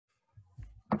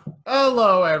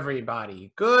Hello,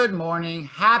 everybody. Good morning.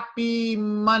 Happy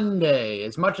Monday.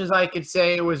 As much as I could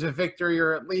say it was a victory,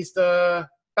 or at least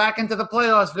back into the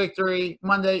playoffs victory,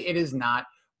 Monday it is not.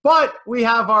 But we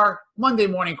have our Monday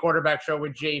morning quarterback show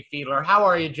with Jay Fiedler. How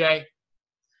are you, Jay?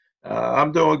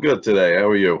 I'm doing good today. How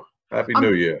are you? Happy I'm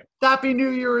New Year. Happy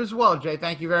New Year as well, Jay.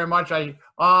 Thank you very much.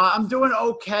 I'm doing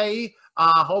okay.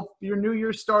 Hope your New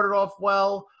Year started off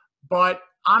well. But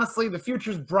honestly, the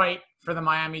future's bright for the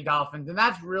Miami Dolphins, and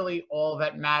that's really all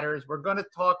that matters. We're going to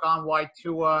talk on why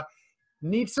Tua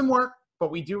needs some work,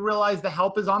 but we do realize the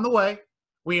help is on the way.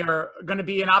 We are going to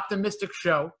be an optimistic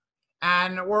show,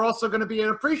 and we're also going to be an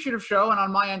appreciative show. And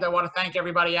on my end, I want to thank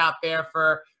everybody out there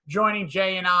for joining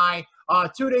Jay and I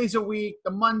 2 days a week,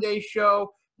 the Monday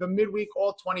show, the midweek,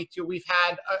 all 22. We've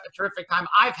had a terrific time.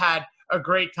 I've had a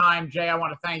great time, Jay. I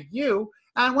want to thank you.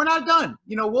 And we're not done.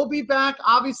 We'll be back,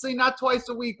 obviously not twice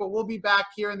a week, but we'll be back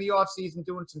here in the offseason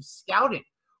doing some scouting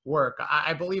work.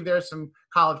 I believe there's some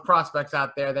college prospects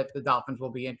out there that the Dolphins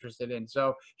will be interested in.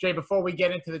 So, Jay, before we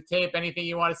get into the tape, anything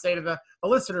you want to say to the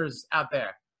listeners out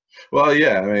there? Well,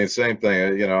 yeah, I mean, same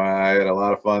thing. I had a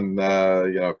lot of fun,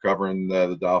 covering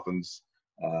the Dolphins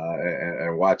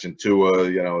and watching Tua,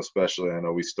 especially. I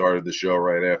know we started the show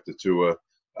right after Tua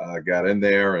got in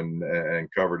there and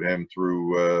covered him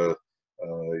through,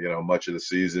 much of the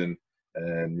season.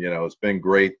 And, it's been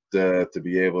great to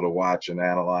be able to watch and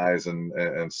analyze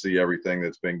and see everything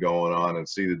that's been going on and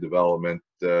see the development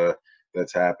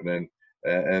that's happening.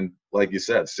 And like you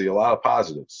said, see a lot of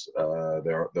positives.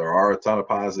 There are a ton of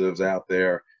positives out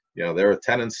there. They're a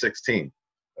 10-16.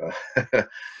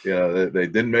 They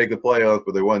didn't make the playoffs,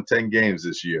 but they won 10 games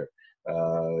this year.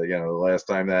 The last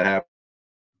time that happened,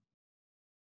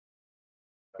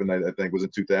 I think, was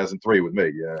in 2003 with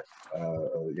me.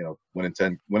 Winning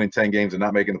 10 games and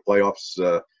not making the playoffs.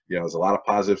 There's a lot of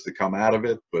positives to come out of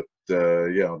it, but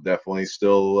definitely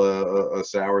still a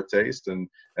sour taste and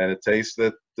a taste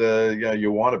that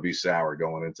you want to be sour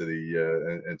going into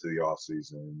the off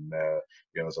season.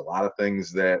 There's a lot of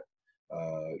things that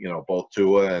both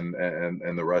Tua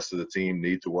and the rest of the team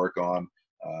need to work on.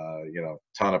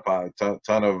 Ton of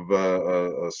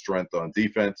strength on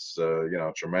defense.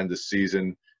 Tremendous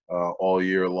season all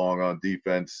year long on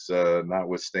defense,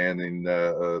 notwithstanding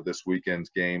this weekend's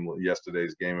game,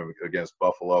 yesterday's game against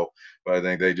Buffalo. But I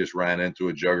think they just ran into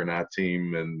a juggernaut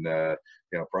team and,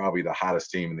 probably the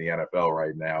hottest team in the NFL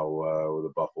right now with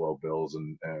the Buffalo Bills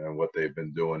and what they've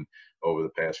been doing over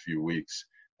the past few weeks.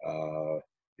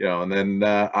 And then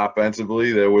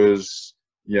offensively, there was,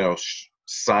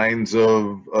 signs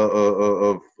of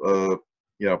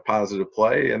positive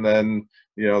play, and then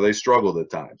they struggled at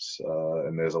times,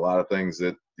 and there's a lot of things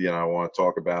that I want to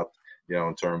talk about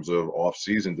in terms of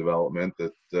off-season development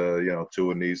that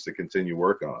Tua needs to continue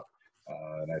work on,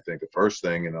 and I think the first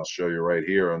thing, and I'll show you right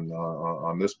here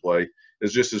on this play,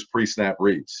 is just his pre-snap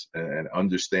reads and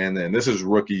understanding. And this is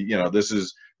rookie, this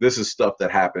is stuff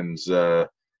that happens with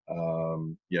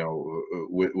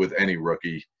any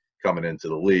rookie coming into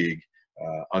the league.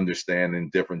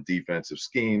 Understanding different defensive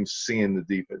schemes, seeing the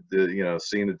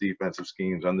defensive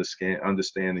schemes,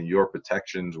 understanding your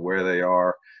protections, where they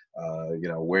are,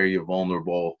 where you're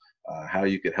vulnerable, how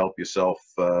you could help yourself,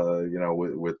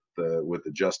 with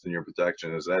adjusting your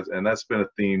protection. And that's been a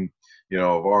theme,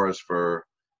 of ours for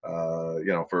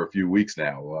a few weeks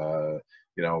now.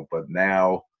 But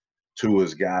now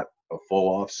Tua's got a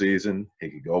full off season.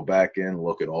 He could go back in,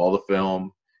 look at all the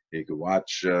film. He could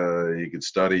watch. He could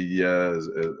study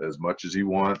as much as he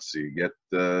wants. He get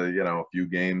a few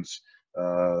games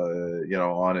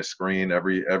on his screen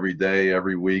every day,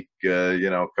 every week.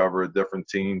 Cover a different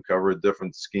team, cover a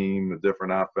different scheme, a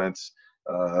different offense,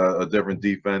 a different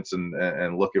defense,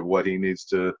 and look at what he needs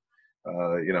to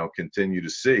continue to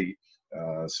see.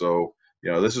 So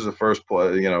this is the first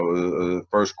play. The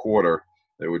first quarter.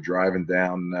 They were driving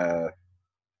down.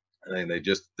 And they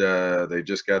just got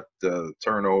the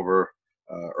turnover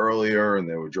earlier, and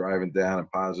they were driving down in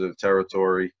positive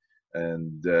territory.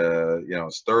 And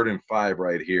it's 3rd and 5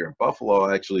 right here. And Buffalo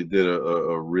actually did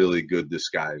a really good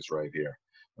disguise right here.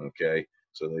 Okay,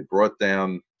 so they brought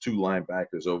down 2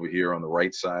 linebackers over here on the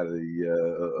right side of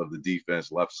the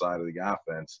defense, left side of the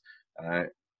offense.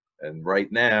 And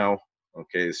right now,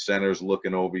 okay, the center's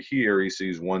looking over here. He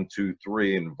sees 1, 2,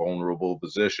 3 in vulnerable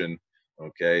position.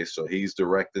 Okay, so he's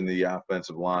directing the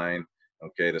offensive line,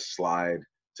 okay, to slide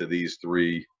to these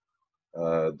 3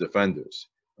 defenders.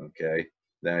 Okay,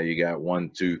 now you got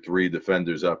 1, 2, 3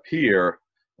 defenders up here,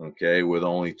 okay, with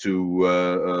only 2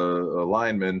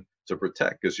 linemen to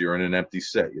protect because you're in an empty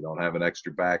set. You don't have an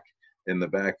extra back in the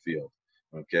backfield.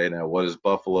 Okay, now what does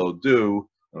Buffalo do?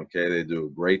 Okay, they do a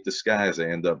great disguise. They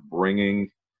end up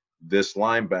bringing this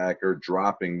linebacker,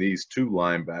 dropping these two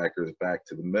linebackers back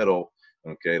to the middle,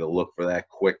 okay, to look for that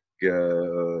quick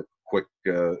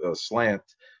slant,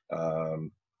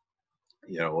 um,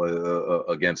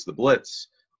 against the blitz.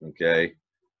 Okay,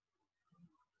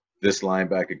 this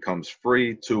linebacker comes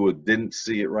free. Tua didn't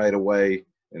see it right away,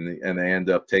 and they end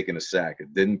up taking a sack.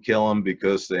 It didn't kill him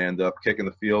because they end up kicking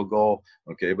the field goal.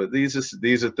 Okay, but these are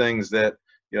things that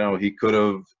he could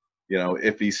have,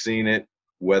 if he's seen it,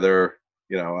 whether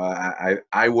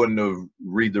I wouldn't have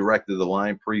redirected the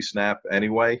line pre-snap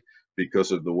anyway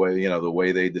because of the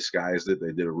way they disguised it.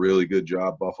 They did a really good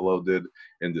job, Buffalo did,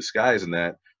 in disguising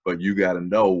that. But you got to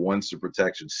know once the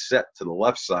protection's set to the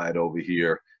left side over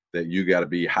here that you got to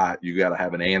be hot. You got to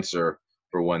have an answer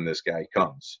for when this guy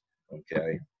comes.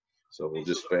 Okay, so we'll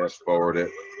just fast forward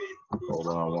it. Hold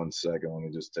on one second. Let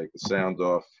me just take the sound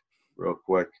off real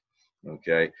quick.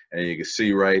 Okay, and you can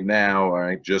see right now, all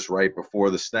right, just right before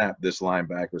the snap, this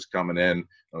linebacker's coming in.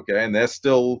 Okay, and they're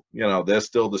still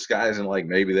disguising like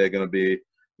maybe they're going to be,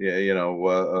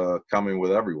 coming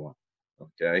with everyone.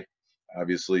 Okay,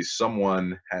 obviously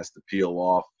someone has to peel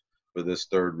off for this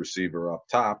third receiver up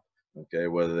top. Okay,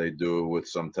 whether they do it with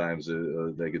sometimes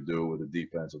they could do it with a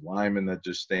defensive lineman that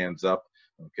just stands up.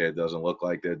 Okay, it doesn't look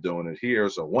like they're doing it here.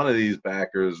 So one of these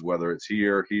backers, whether it's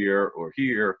here, or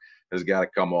here, has got to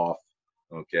come off.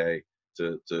 Okay,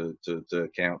 to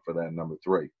account for that number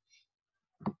 3.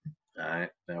 All right,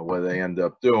 now what they end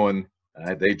up doing, all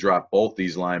right, they drop both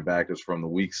these linebackers from the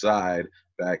weak side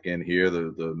back in here.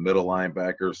 The middle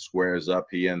linebacker squares up.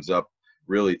 He ends up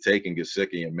really taking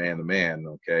Gesicki and man-to-man.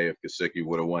 Okay, if Gesicki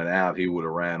would have went out, he would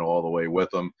have ran all the way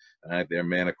with him. All right, they're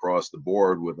man across the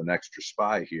board with an extra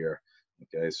spy here.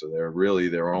 Okay, so they're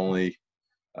only,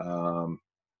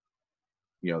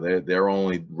 they're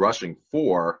only rushing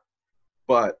 4,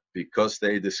 but because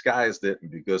they disguised it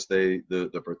and because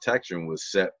the protection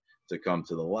was set to come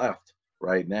to the left,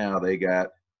 right now they got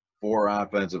 4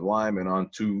 offensive linemen on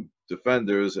 2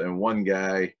 defenders and 1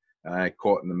 guy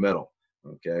caught in the middle.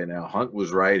 Okay, now Hunt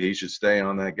was right. He should stay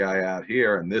on that guy out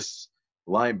here. And this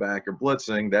linebacker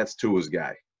blitzing, that's Tua's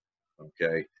guy.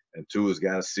 Okay, and Tua's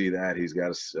got to see that. He's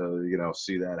got to,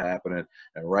 see that happening.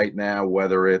 And right now,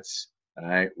 whether it's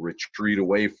retreat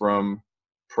away from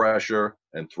pressure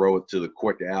and throw it to the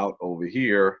quick out over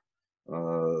here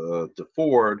to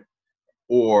Ford,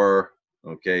 or,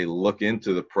 okay, look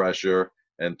into the pressure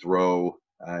and throw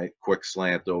a quick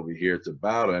slant over here to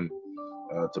Bowden,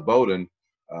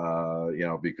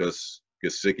 because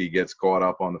Gesicki gets caught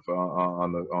up on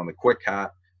the quick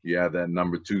hot. You have that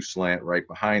number 2 slant right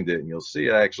behind it, and you'll see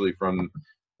actually from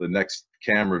the next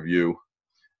camera view,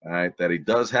 that he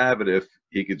does have it if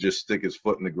he could just stick his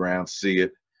foot in the ground, see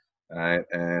it,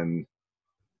 and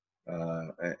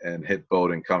hit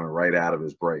Bowden coming right out of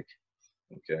his break.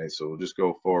 Okay, so we'll just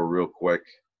go forward real quick.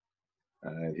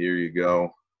 Here you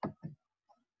go.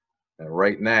 And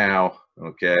right now,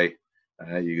 okay,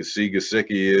 you can see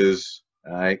Gesicki is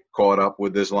caught up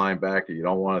with this linebacker. You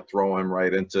don't want to throw him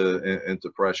right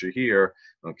into pressure here,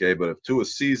 okay? But if Tua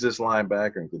sees this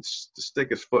linebacker and can stick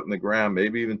his foot in the ground,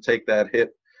 maybe even take that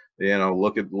hit,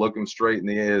 look him straight in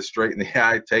the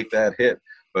eye, take that hit,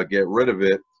 but get rid of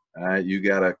it. You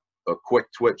got a quick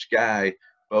twitch guy,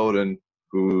 Bowden,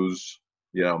 who's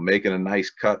making a nice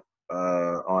cut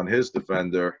on his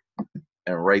defender,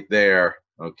 and right there,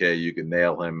 okay, you can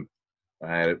nail him.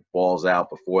 It falls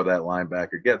out before that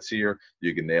linebacker gets here.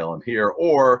 You can nail him here,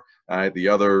 or the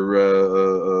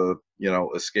other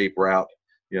escape route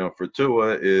for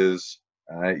Tua is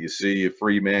you see a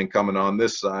free man coming on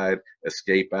this side,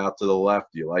 escape out to the left.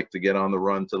 You like to get on the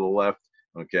run to the left,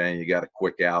 okay, and you got a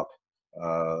quick out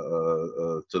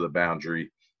to the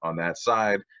boundary on that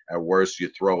side. At worst, you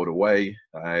throw it away.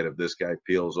 If this guy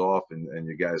peels off and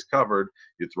you guys covered,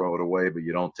 you throw it away, but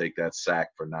you don't take that sack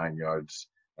for 9 yards.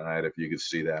 If you could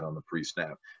see that on the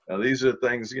pre-snap. Now, these are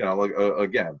things,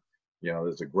 again,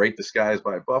 there's a great disguise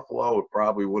by Buffalo. It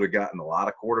probably would have gotten a lot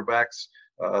of quarterbacks,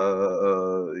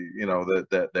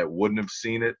 that wouldn't have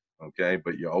seen it. Okay,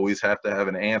 but you always have to have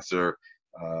an answer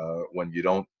when you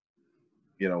don't,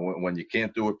 when you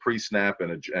can't do it pre-snap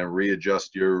and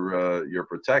readjust your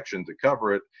protection to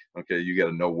cover it. Okay, you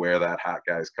got to know where that hot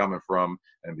guy's coming from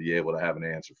and be able to have an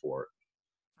answer for it.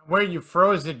 Where you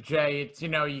froze it, Jay, it's,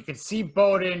 you could see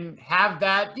Bowden have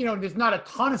that, there's not a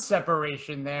ton of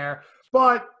separation there,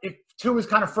 but if Tua's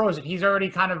kind of frozen, he's already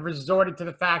kind of resorted to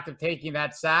the fact of taking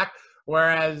that sack.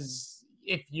 Whereas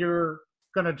if you're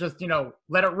going to just,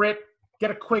 let it rip, get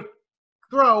a quick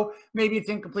throw, maybe it's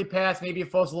incomplete pass, maybe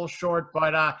it falls a little short,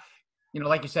 but,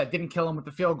 like you said, didn't kill him with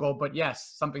the field goal, but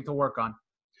yes, something to work on.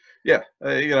 Yeah,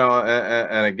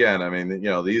 and again, I mean,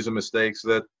 these are mistakes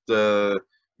that are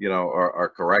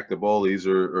correctable. These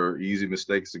are easy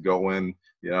mistakes to go in,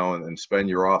 and spend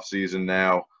your off season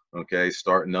now. Okay,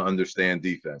 starting to understand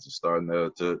defenses, starting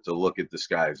to look at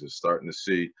disguises, starting to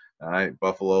see. All right,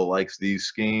 Buffalo likes these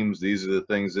schemes. These are the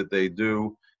things that they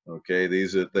do. Okay,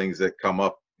 these are the things that come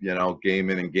up, game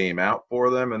in and game out for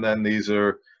them, and then these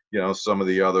are, some of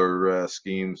the other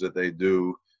schemes that they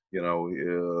do,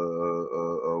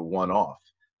 one off.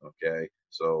 Okay,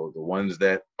 so the ones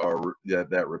that are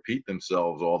that repeat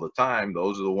themselves all the time,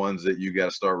 those are the ones that you got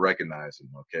to start recognizing.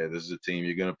 Okay, this is a team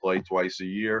you're going to play twice a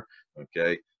year.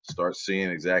 Okay, start seeing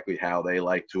exactly how they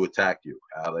like to attack you,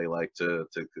 how they like to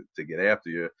get after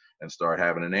you, and start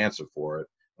having an answer for it.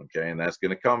 Okay, and that's going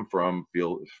to come from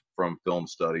film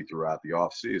study throughout the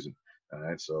off season. All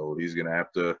right, so he's going to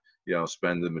have to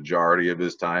spend the majority of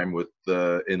his time with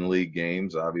in league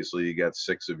games. Obviously, you got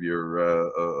 6 of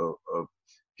your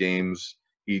games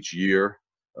each year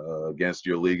against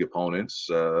your league opponents,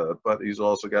 but he's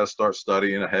also got to start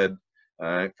studying ahead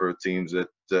for teams that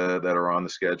are on the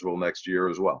schedule next year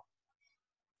as well.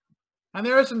 And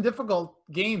there are some difficult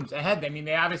games ahead. I mean,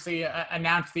 they obviously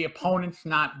announced the opponents,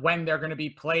 not when they're going to be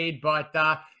played. But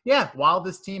yeah, while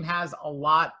this team has a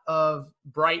lot of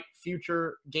bright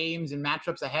future games and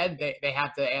matchups ahead, they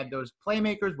have to add those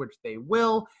playmakers, which they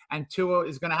will. And Tua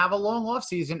is going to have a long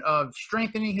offseason of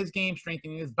strengthening his game,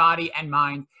 strengthening his body and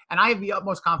mind. And I have the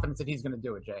utmost confidence that he's going to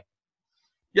do it, Jay.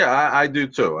 Yeah, I do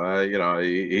too.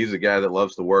 He's a guy that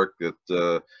loves to work, that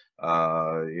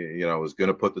is going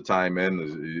to put the time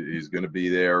in. He's going to be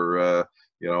there,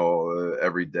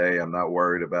 every day. I'm not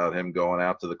worried about him going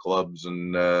out to the clubs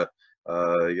and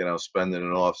spending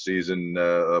an off season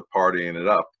partying it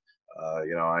up.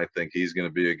 I think he's going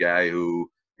to be a guy who,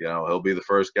 he'll be the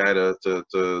first guy to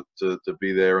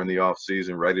be there in the off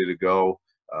season, ready to go.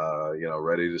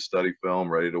 Ready to study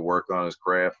film, ready to work on his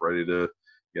craft, ready to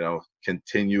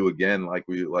continue again, like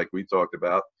we talked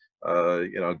about,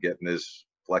 getting his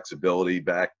flexibility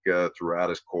back throughout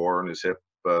his core and his hip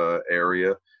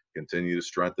area, continue to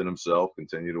strengthen himself,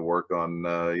 continue to work on,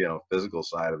 physical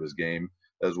side of his game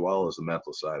as well as the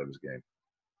mental side of his game.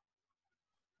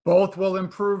 Both will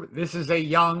improve. This is a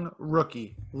young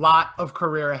rookie, lot of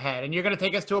career ahead. And you're going to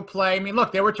take us to a play. I mean,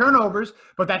 look, there were turnovers,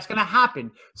 but that's going to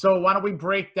happen. So why don't we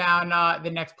break down the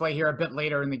next play here a bit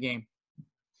later in the game?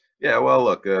 Yeah, well,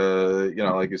 look,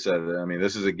 like you said, I mean,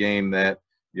 this is a game that,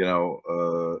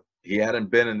 he hadn't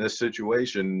been in this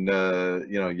situation,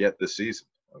 yet this season.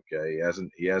 Okay,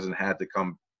 he hasn't had to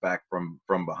come back from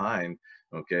behind.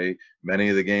 Okay, many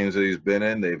of the games that he's been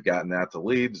in, they've gotten out to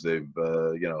leads. They've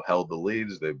held the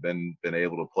leads. They've been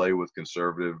able to play with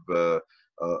conservative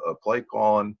play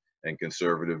calling and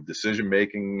conservative decision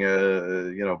making.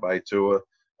 By Tua.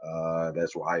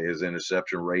 That's why his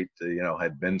interception rate,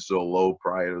 had been so low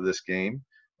prior to this game.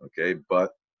 Okay,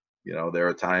 but there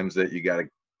are times that you got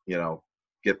to,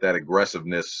 get that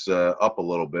aggressiveness up a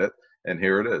little bit. And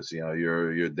here it is.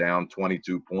 You're down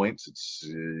 22 points. It's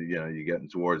you're getting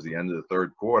towards the end of the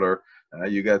third quarter.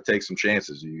 You got to take some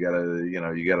chances. You got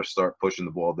to start pushing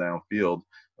the ball downfield.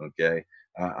 Okay.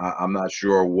 I'm not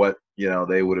sure what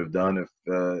they would have done if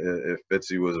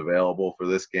Fitzy was available for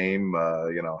this game.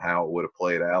 How it would have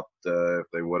played out if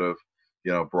they would have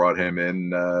brought him in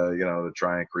to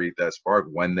try and create that spark.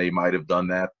 When they might have done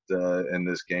that in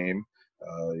this game,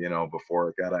 before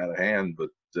it got out of hand. But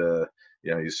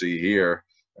you see here,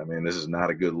 I mean, this is not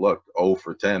a good look. 0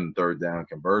 for 10 third down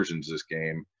conversions this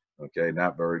game. Okay,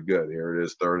 not very good. Here it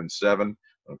is, 3rd and 7.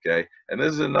 Okay, and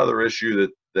this is another issue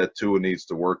that Tua needs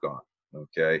to work on.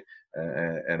 Okay,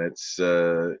 and it's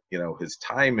his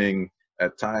timing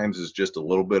at times is just a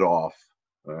little bit off,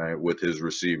 all right, with his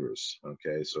receivers.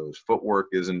 Okay, so his footwork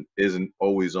isn't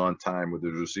always on time with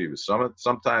his receivers.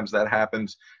 Sometimes that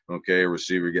happens. Okay, a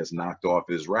receiver gets knocked off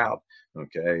his route.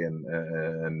 Okay,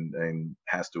 and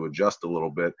has to adjust a little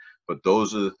bit. But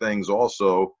those are the things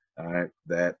also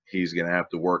that he's going to have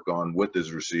to work on with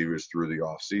his receivers through the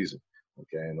off season.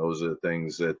 Okay, and those are the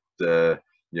things that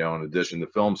in addition to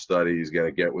film study, he's got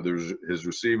to get with his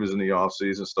receivers in the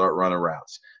offseason, start running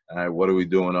routes. What are we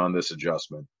doing on this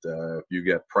adjustment? If you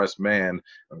get press man,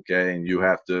 okay, and you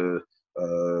have to,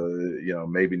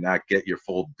 maybe not get your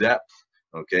full depth,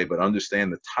 okay, but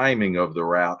understand the timing of the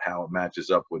route, how it matches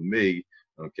up with me,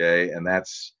 okay, and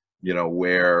that's,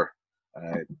 where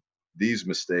these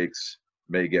mistakes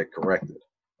may get corrected,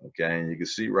 okay, and you can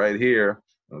see right here.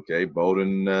 Okay,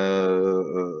 Bowden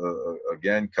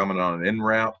again coming on an in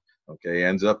route. Okay,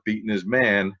 ends up beating his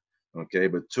man. Okay,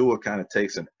 but Tua kind of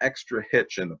takes an extra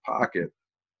hitch in the pocket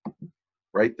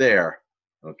right there.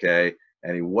 Okay,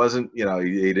 and he wasn't,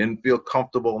 he didn't feel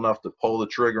comfortable enough to pull the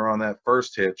trigger on that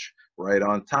first hitch right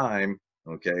on time,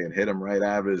 okay, and hit him right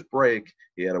out of his break.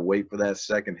 He had to wait for that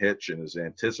second hitch, and his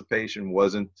anticipation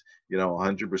wasn't,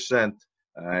 100%,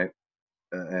 all right,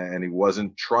 and he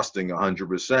wasn't trusting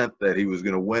 100% that he was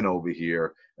going to win over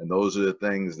here. And those are the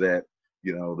things that,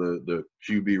 the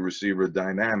QB receiver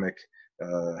dynamic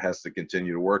has to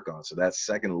continue to work on. So that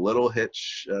second little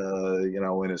hitch,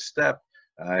 in his step,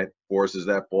 forces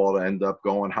that ball to end up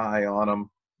going high on him.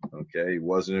 Okay, he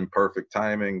wasn't in perfect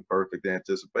timing, perfect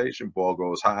anticipation. Ball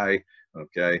goes high.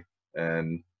 Okay,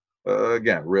 and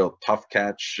again, real tough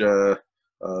catch.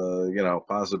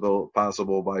 Possible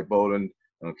by Bowden.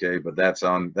 Okay, but that's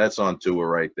on Tua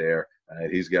right there.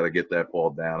 He's got to get that ball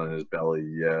down in his belly.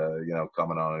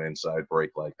 Coming on an inside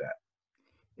break like that.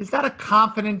 Is that a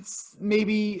confidence,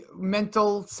 maybe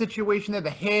mental situation there? The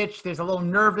hitch, there's a little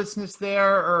nervousness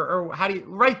there, or how do you?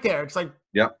 Right there, it's like,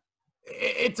 yep.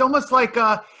 It's almost like,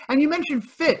 and you mentioned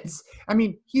Fitz. I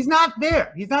mean, he's not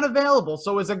there. He's not available.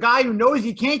 So as a guy who knows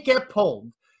he can't get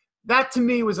pulled, that to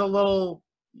me was a little,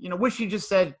 wish he just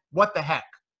said, what the heck?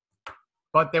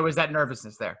 But there was that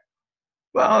nervousness there.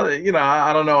 Well,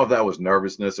 I don't know if that was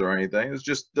nervousness or anything. It's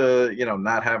just,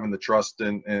 not having the trust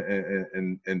in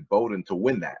Bowden to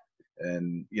win that.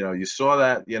 And, you saw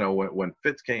that, when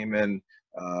Fitz came in,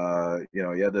 he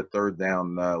had the third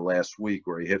down last week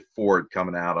where he hit Ford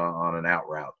coming out on an out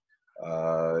route,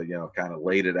 kind of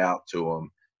laid it out to him.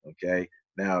 Okay.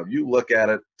 Now, if you look at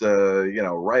it,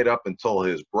 right up until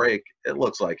his break, it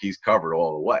looks like he's covered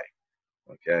all the way.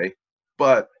 Okay.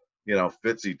 But,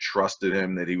 Fitzy trusted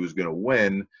him that he was going to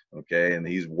win. Okay. And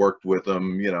he's worked with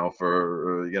him,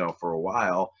 for a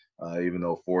while, even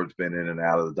though Ford's been in and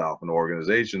out of the Dolphin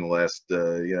organization the last,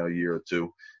 year or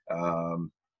two.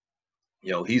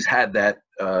 He's had that,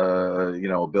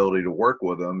 ability to work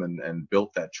with him and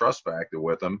built that trust factor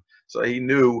with him. So he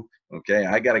knew, okay,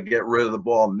 I got to get rid of the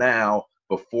ball now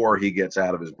before he gets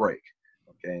out of his break.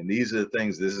 Okay. And these are the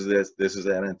things, this is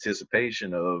that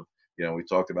anticipation of, we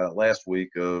talked about it last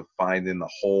week of finding the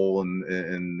hole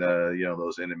in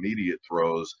those intermediate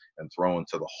throws and throwing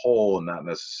to the hole and not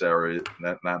necessarily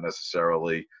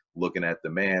looking at the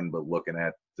man, but looking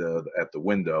at the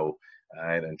window.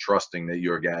 And trusting that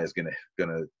your guy is gonna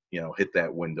hit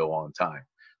that window on time.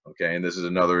 Okay, and this is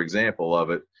another example of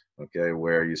it. Okay,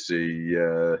 where you see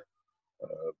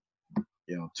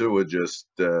Tua just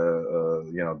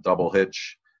double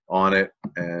hitch on it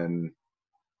and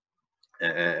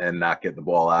not get the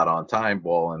ball out on time.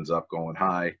 Ball ends up going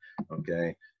high.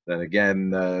 Okay, then again,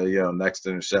 next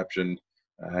interception.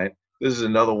 All right, this is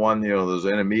another one. Those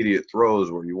intermediate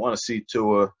throws where you want to see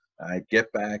Tua get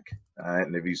back. All right,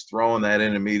 and if he's throwing that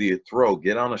intermediate throw,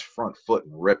 get on his front foot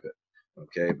and rip it.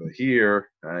 Okay, but here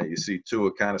you see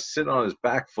Tua kind of sit on his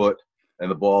back foot,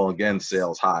 and the ball again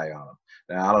sails high on him.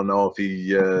 Now I don't know if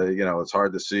he, it's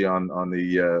hard to see on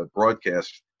the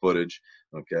broadcast footage.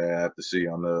 Okay, I have to see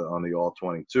on the all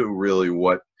 22 really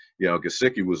what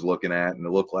Gesicki was looking at, and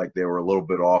it looked like they were a little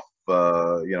bit off,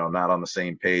 not on the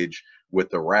same page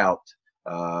with the route.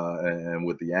 And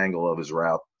with the angle of his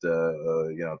route,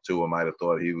 Tua might have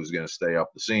thought he was going to stay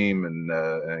up the seam, and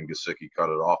Gesicki cut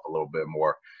it off a little bit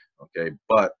more. Okay,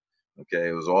 but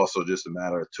it was also just a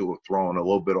matter of Tua throwing a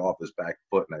little bit off his back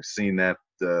foot, and I've seen that,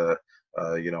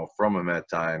 from him at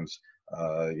times.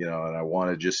 And I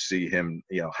want to just see him,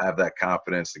 have that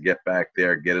confidence to get back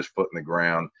there, get his foot in the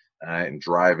ground, and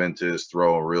drive into his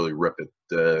throw and really rip it,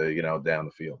 down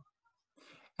the field.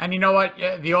 And you know what?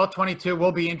 The All-22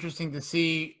 will be interesting to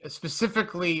see,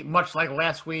 specifically much like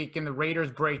last week in the Raiders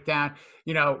breakdown.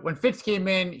 When Fitz came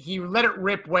in, he let it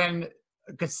rip when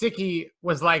Gesicki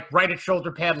was like right at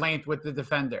shoulder pad length with the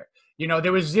defender.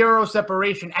 There was zero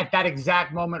separation at that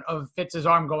exact moment of Fitz's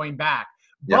arm going back.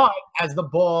 Yep. But as the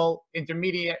ball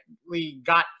intermediately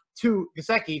got to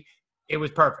Gesicki, it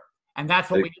was perfect. And that's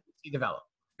what we need to see develop.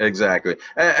 Exactly,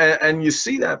 and you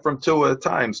see that from Tua at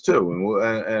times too,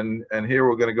 and here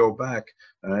we're going to go back.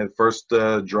 First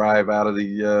drive out of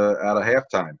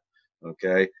halftime,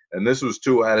 okay, and this was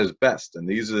Tua at his best, and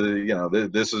these are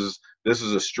this is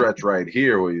a stretch right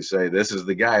here where you say this is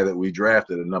the guy that we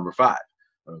drafted at number 5,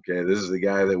 okay, this is the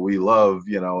guy that we love,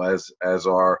 as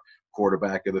our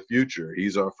quarterback of the future.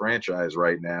 He's our franchise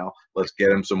right now. Let's get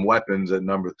him some weapons at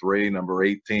number 3, number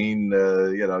 18,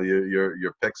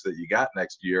 your picks that you got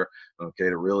next year, okay,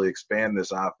 to really expand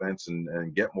this offense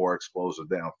and get more explosive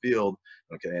downfield,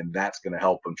 okay, and that's going to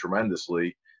help him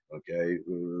tremendously, okay,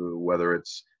 whether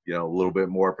it's, a little bit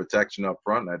more protection up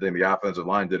front. And I think the offensive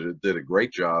line did a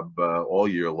great job all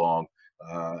year long,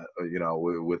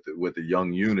 with the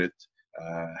young unit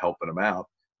helping him out,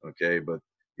 okay, but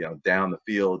down the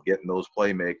field, getting those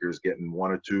playmakers, getting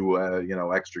one or two,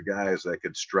 extra guys that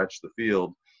could stretch the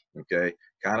field. Okay,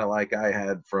 kind of like I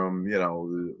had from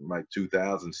my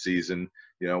 2000 season,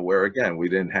 where again we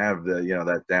didn't have the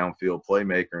that downfield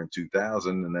playmaker in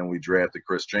 2000, and then we drafted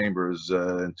Chris Chambers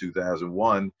in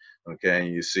 2001. Okay,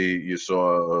 and you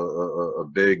saw a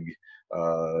big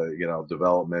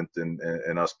development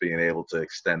in us being able to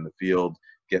extend the field,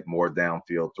 get more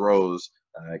downfield throws,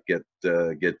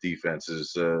 get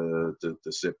defenses to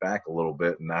sit back a little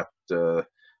bit and not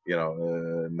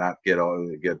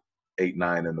get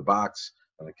 8-9 in the box,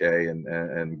 okay,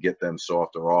 and get them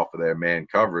softer off of their man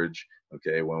coverage,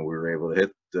 okay, when we were able to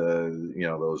hit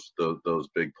those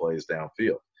big plays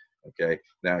downfield. Okay,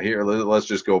 now here let's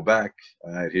just go back.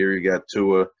 All right, here you got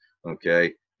Tua.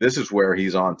 Okay, this is where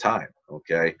he's on time.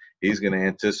 Okay, he's going to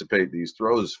anticipate these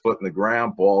throws, foot in the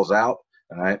ground, balls out.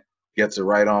 All right, gets it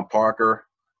right on Parker.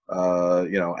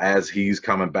 As he's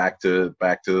coming back to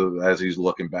as he's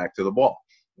looking back to the ball.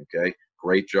 Okay,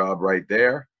 great job right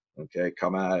there. Okay,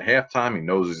 coming out at halftime, he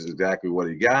knows exactly what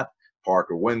he got.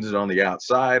 Parker wins it on the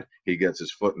outside. He gets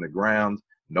his foot in the ground,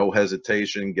 no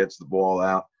hesitation, gets the ball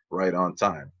out right on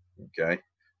time. Okay,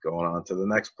 going on to the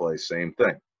next play, same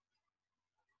thing.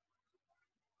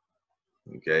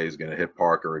 Okay, he's going to hit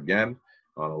Parker again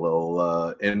on a little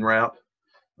in route.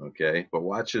 Okay, but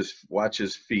watch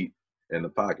his feet in the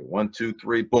pocket. 1, 2,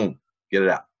 3, boom, get it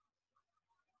out.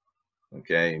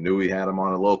 Okay, he knew he had him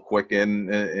on a little quick in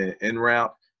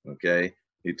route. Okay,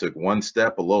 he took one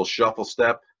step, a little shuffle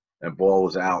step, and ball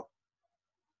was out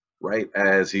right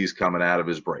as he's coming out of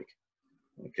his break.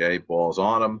 Okay, ball's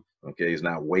on him. Okay, he's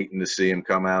not waiting to see him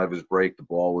come out of his break. The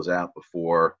ball was out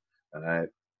before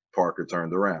Parker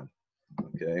turned around.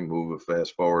 Okay, move it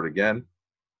fast forward again.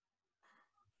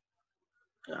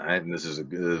 All right, and this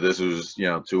was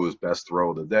Tua's best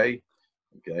throw of the day.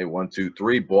 Okay, 1, 2,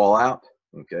 3, ball out.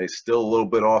 Okay, still a little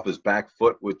bit off his back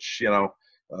foot, which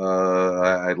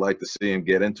I'd like to see him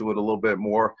get into it a little bit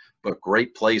more. But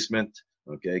great placement.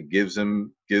 Okay, gives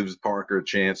Parker a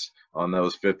chance on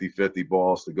those 50-50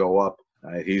 balls to go up.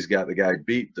 He's got the guy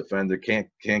beat. Defender can't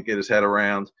get his head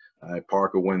around.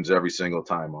 Parker wins every single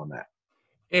time on that.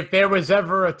 If there was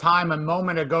ever a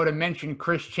moment ago to mention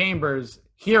Chris Chambers,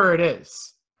 here it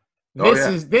is.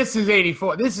 This is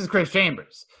 84. This is Chris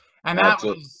Chambers. And that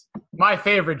was my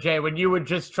favorite, Jay, when you would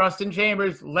just trust in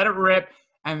Chambers, let it rip,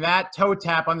 and that toe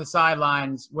tap on the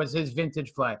sidelines was his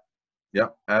vintage play.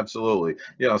 Yep, absolutely.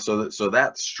 So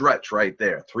that stretch right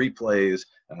there, 3 plays,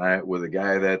 with a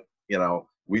guy that,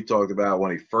 we talked about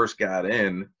when he first got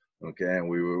in, okay, and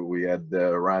we had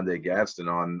Rondé Gadsden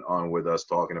on with us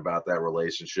talking about that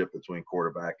relationship between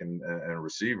quarterback and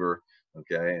receiver,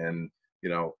 okay, and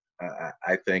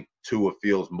I think Tua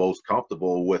feels most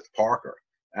comfortable with Parker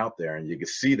out there, and you can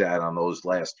see that on those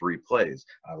last 3 plays.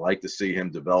 I like to see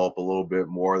him develop a little bit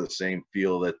more the same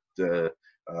feel that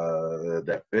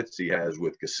Fitzy has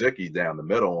with Gesicki down the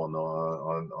middle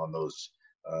on those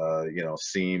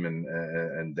seam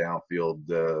and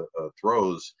downfield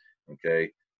throws.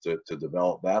 Okay, to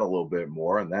develop that a little bit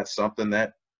more, and that's something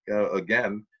that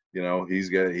again, he's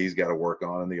got to work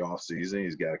on in the off season.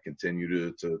 He's got to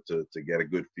continue to get a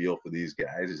good feel for these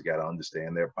guys. He's got to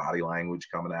understand their body language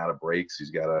coming out of breaks.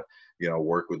 He's got to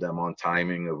work with them on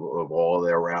timing of all of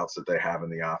their routes that they have in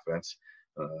the offense.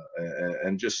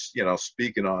 And just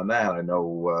speaking on that, I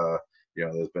know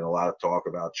there's been a lot of talk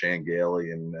about Chan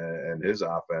Gailey and his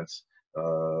offense,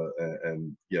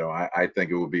 and I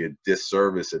think it would be a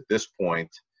disservice at this point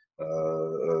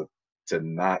to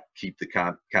not keep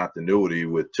the continuity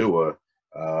with Tua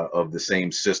of the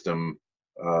same system,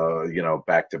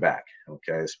 back to back.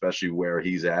 Okay, especially where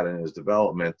he's at in his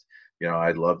development.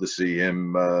 I'd love to see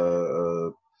him,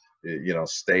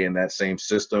 stay in that same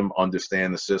system,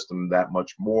 understand the system that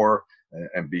much more,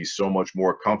 and be so much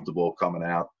more comfortable coming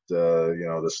out,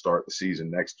 to start the season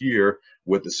next year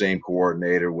with the same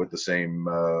coordinator, with the same,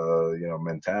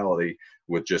 mentality,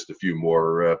 with just a few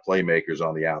more playmakers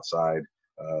on the outside.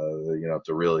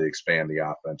 To really expand the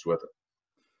offense with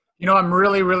it. I'm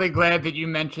really, really glad that you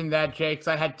mentioned that, Jay, because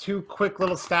I had 2 quick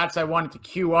little stats I wanted to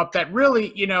queue up that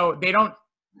really, they don't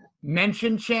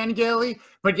mention Chan Gailey,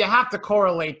 but you have to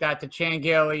correlate that to Chan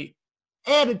Gailey,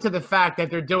 added to the fact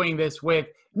that they're doing this with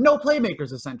no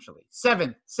playmakers, essentially.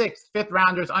 7th, 6th, 5th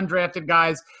rounders, undrafted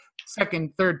guys,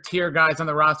 2nd, 3rd tier guys on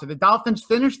the roster. The Dolphins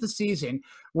finished the season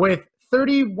with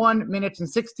 31 minutes and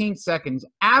 16 seconds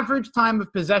average time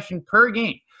of possession per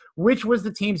game, which was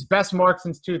the team's best mark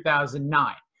since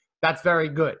 2009. That's very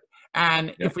good.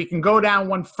 And Yeah. if we can go down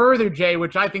one further, Jay,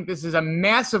 which I think this is a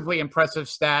massively impressive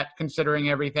stat considering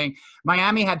everything,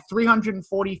 Miami had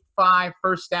 345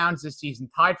 first downs this season,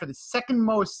 tied for the second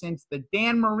most since the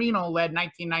Dan Marino-led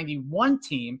 1991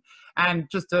 team. And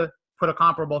just to put a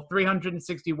comparable,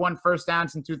 361 first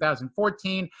downs in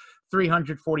 2014,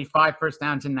 345 first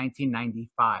downs in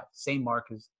 1995. Same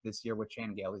mark as this year with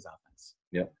Chan Gailey's offense.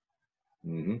 Yeah.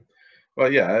 Mm-hmm.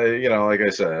 Well, yeah, like I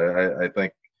said, I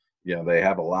think, they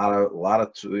have a lot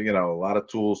of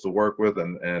tools to work with,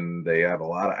 and they have a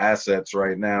lot of assets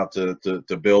right now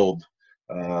to build,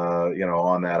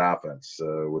 on that offense.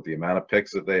 With the amount of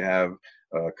picks that they have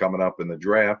coming up in the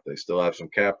draft, they still have some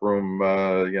cap room,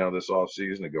 this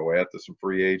offseason to go after some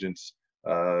free agents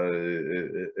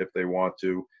if they want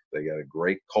to. They got a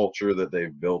great culture that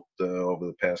they've built over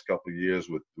the past couple of years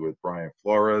with Brian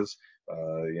Flores.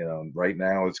 Right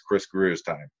now it's Chris Greer's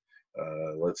time.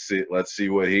 Let's see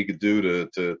what he could do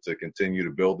to continue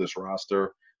to build this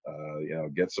roster.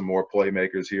 Get some more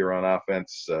playmakers here on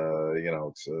offense.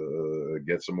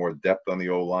 Get some more depth on the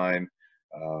O-line.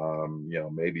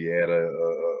 Maybe add a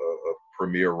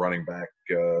premier running back,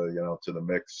 to the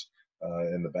mix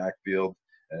in the backfield.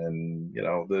 And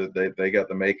they got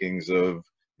the makings of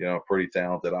pretty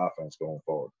talented offense going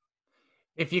forward.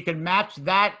 If you can match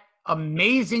that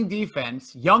amazing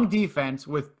defense, young defense,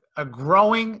 with a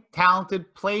growing,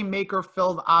 talented,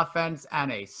 playmaker-filled offense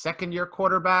and a second-year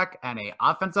quarterback and an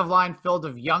offensive line filled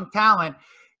of young talent,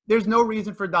 there's no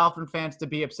reason for Dolphin fans to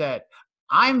be upset.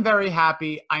 I'm very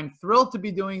happy. I'm thrilled to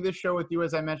be doing this show with you,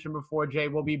 as I mentioned before, Jay.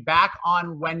 We'll be back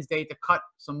on Wednesday to cut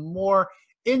some more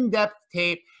in-depth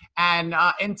tape. And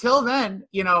until then,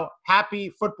 happy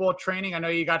football training. I know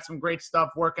you got some great stuff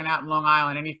working out in Long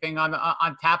Island. Anything on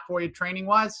tap for you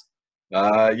training-wise?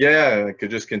 Yeah,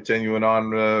 just continuing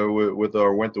on with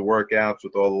our winter workouts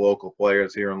with all the local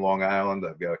players here in Long Island.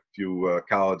 I've got a few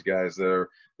college guys that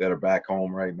are back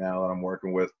home right now that I'm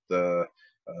working with,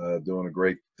 doing a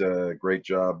great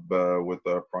job with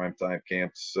our primetime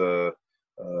camps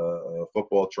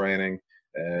football training,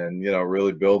 and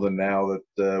really building now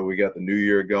that we got the new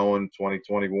year going,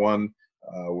 2021.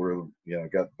 We're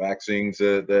got vaccines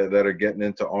that are getting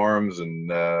into arms, and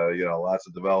lots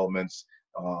of developments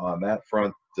on that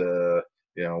front.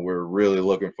 We're really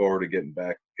looking forward to getting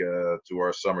back to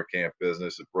our summer camp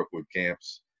business at Brookwood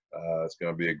Camps. It's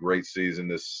going to be a great season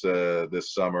this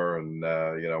summer, and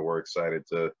we're excited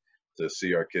to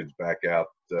see our kids back out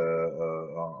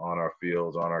on our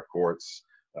fields, on our courts,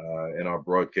 in our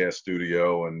broadcast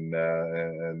studio,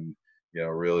 and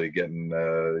really getting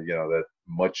that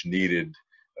much needed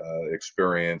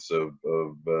experience of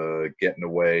getting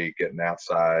away, getting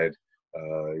outside.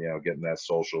 Getting that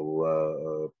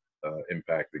social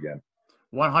impact again.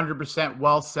 100%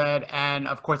 well said. And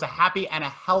of course, a happy and a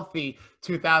healthy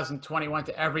 2021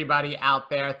 to everybody out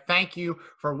there. Thank you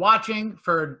for watching,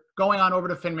 for going on over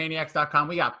to finmaniacs.com.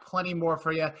 We got plenty more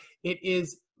for you. It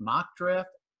is mock draft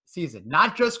season,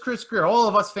 not just Chris Greer, all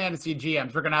of us fantasy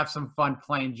GMs. We're going to have some fun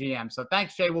playing GM. So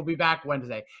thanks, Jay. We'll be back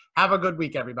Wednesday. Have a good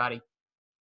week, everybody.